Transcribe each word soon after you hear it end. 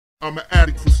I'm an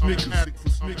addict for sneakers.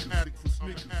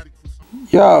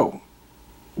 Yo,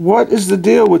 what is the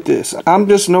deal with this? I'm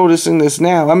just noticing this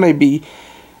now. I may be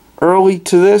early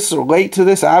to this or late to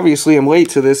this. Obviously, I'm late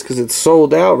to this because it's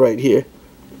sold out right here.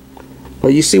 But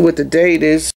you see what the date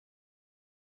is.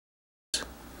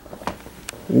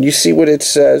 And you see what it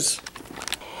says.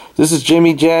 This is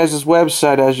Jimmy Jazz's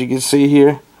website, as you can see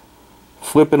here.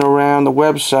 Flipping around the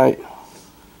website.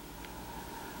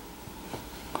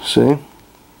 See?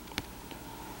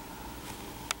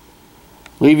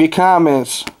 Leave your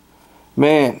comments.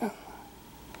 Man,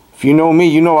 if you know me,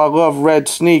 you know I love red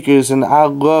sneakers, and I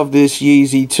love this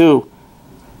Yeezy too.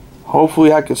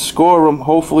 Hopefully I could score them.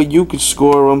 Hopefully you could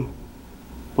score them.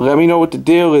 But let me know what the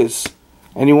deal is.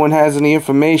 Anyone has any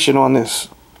information on this?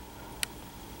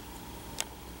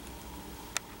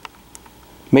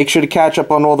 Make sure to catch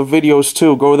up on all the videos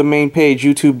too. Go to the main page,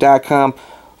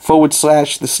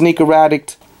 youtube.com/The Sneaker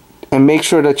Addict. And make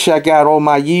sure to check out all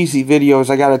my Yeezy videos.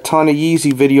 I got a ton of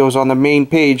Yeezy videos on the main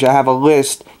page. I have a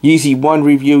list. Yeezy 1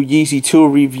 review, Yeezy 2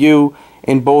 review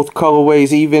in both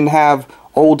colorways. Even have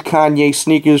old Kanye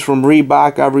sneakers from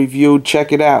Reebok I reviewed.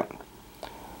 Check it out.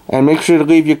 And make sure to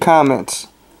leave your comments.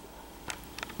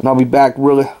 And I'll be back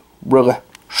really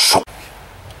soon.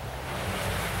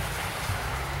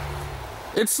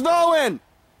 It's snowing!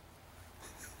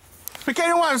 I can't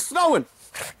even want it's snowing!